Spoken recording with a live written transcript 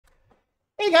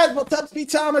Hey guys, what's up? It's me,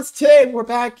 Thomas. Today we're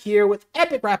back here with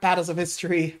Epic Rap Battles of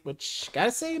History, which, gotta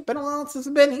say, been a while since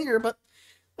I've been here, but,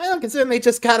 well, considering they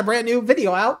just got a brand new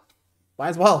video out, might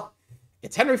as well.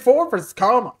 It's Henry Ford versus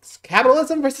Karl Marx.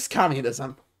 Capitalism versus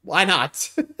Communism. Why not?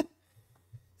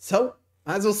 So,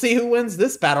 might as well see who wins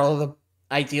this battle of the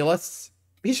idealists.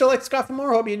 Be sure to like, subscribe for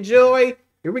more. Hope you enjoy.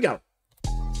 Here we go.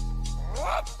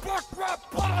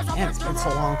 Man, it's been so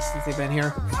long since they've been here.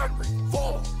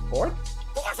 Ford?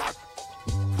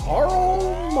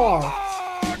 Karl Marx.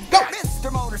 Go!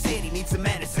 Mr. Motor City needs some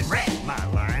medicine red. My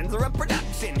lines are a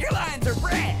production, your lines are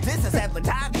bred. This is 7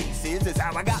 timepieces, is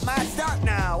how I got my start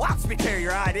now. Watch me tear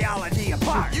your ideology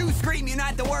apart. You scream,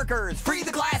 unite the workers, free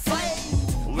the class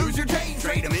slaves. Lose your chains,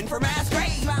 trade them in for mass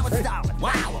graves. I was Stalin.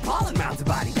 Wow, appalling mounts a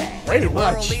body bag. Pretty A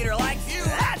world much. leader like you,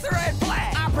 that's a red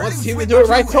flag. Let's see if we do it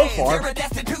right so far. You're a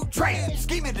destitute tramp,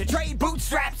 scheming to trade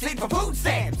bootstraps in for food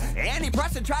stamps. Any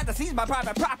person tried to seize my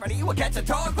private property will catch a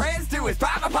toll press to his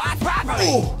private parts property.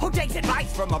 Ooh. Who takes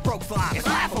advice from a broke slob? It's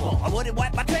laughable. I wouldn't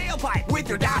wipe my tailpipe with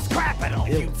your Das Capital.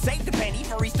 If you'd saved a penny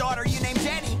for his daughter you named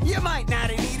Jenny, you might not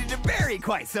have needed to bury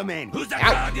quite so many. Who's that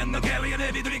guardian, the Gallian,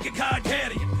 heavy drinking card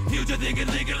carrying? Future thinking,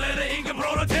 legal, leather, Inca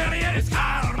proletariat? It's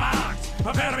Karl Marx.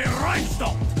 Prepare to be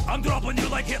rhinestone. I'm dropping you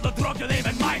like Hitler dropped your name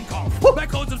in Mein Kampf. My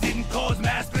codes of didn't cause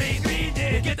mass grave.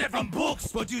 You get that from books,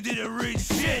 but you didn't read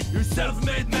shit. Your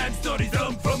self-made man studies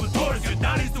them from a tourist. Your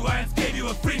daddy's two hands gave you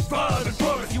a free farm and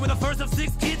forest. You were the first of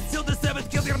 6 kids till the 7th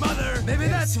killed your mother. Maybe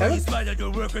that's why you spied on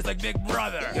your workers like Big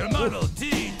Brother. Your Model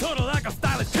T, total lack of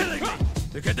style is killing me.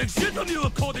 They can take shit from you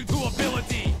according to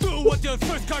ability. Do what your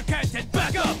first car can't and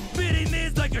back up. Beating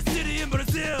means like your city in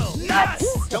Brazil.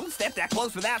 Nuts! Don't step that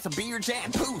close without some beard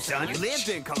shampoo, son. You lived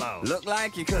in Cologne. Look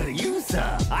like you could've used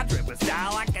some. I drip with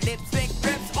style like a dipstick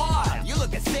drips oil. You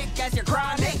look as sick as your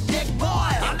chronic dick boil.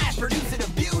 I'm mass producing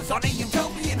abuse on a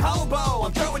utopian hobo.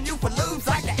 I'm throwing you for loops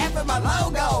like the F of my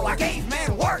logo. I gave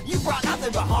men work, you brought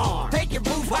nothing but harm. Take your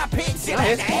bourgeois pig shit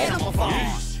like the animal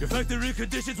farm. Your factory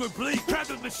conditions were bleak. Cramped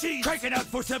with machines, cranking out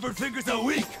 4 severed fingers a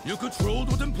week. You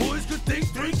controlled what employees could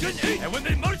think, drink, and eat. And when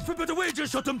they marched for better wages,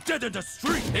 shot them dead in the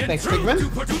street. Thanks, True Pigman. to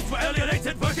produce for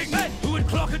alienated working men who would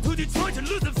clock into Detroit and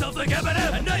lose themselves like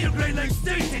Eminem. And now your Great Lakes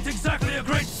State ain't exactly a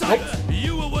great sight.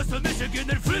 You were west of Michigan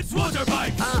and Flint's water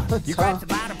pipes. You grabbed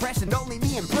about oppression, don't leave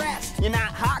me impressed. You're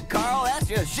not hot, Carl, that's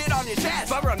just shit on your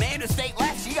chest. For a man to state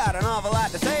left, she got an awful lot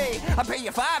to say. I pay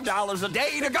you $5 a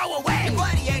day to go away. Your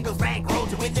bloody ankles bankrolled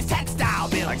you with this textile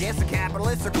bill. I guess the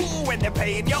capitalists are cool when they're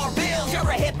paying your bills. You're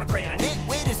a hypocrite, a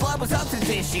nitwit is love with substance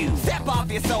issues. Step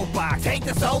off your soapbox, take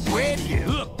the soap with you.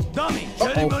 Look, dummy,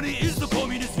 shedding money is the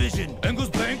communist vision. Engels'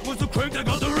 bank was the crank that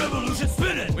got the revolution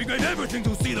spinning. We gave everything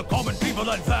to see the common people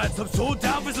advance. I'm so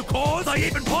down for the cause, I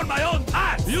even pawned my own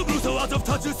pants. You grew so out of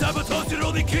touch, you sabotaged your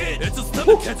only kid. It's a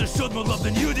stomach cancer showed more love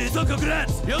than you did. Sucker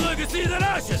grants, your legacy is in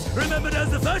ashes. Remembered as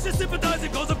the fascist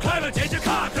sympathizing cause of climate change and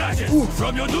car crashes.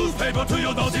 From your newspaper to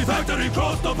your Nazi factory,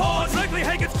 cross the pond. Frankly,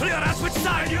 Hank, it's clear as which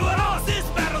side you are on. This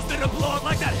battle's been applauded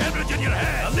like that hemorrhage in your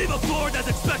head. I'll leave a Ford as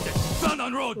expected, found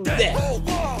on road dead.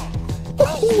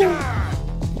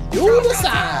 You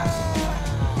decide.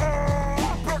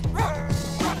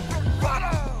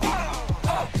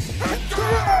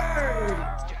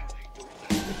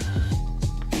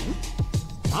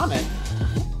 Comment.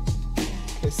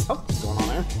 Okay, something's going on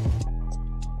there.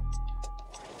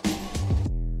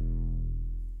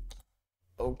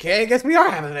 Okay, I guess we are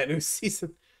having that new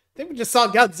season. I think we just saw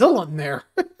Godzilla in there.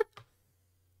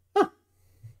 Huh.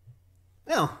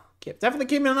 Well, definitely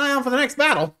keeping an eye out for the next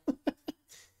battle.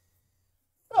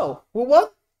 Oh, well,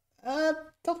 what?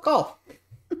 Tough call.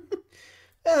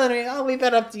 Well, anyway, I'll leave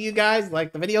that up to you guys.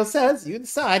 Like the video says, you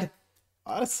decide.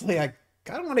 Honestly, I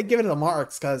kind of want to give it to the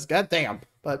Marx, because goddamn.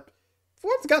 But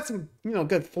Ford's got some,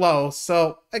 good flow.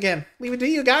 So, again, leave it to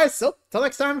you guys. So, till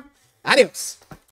next time, adios.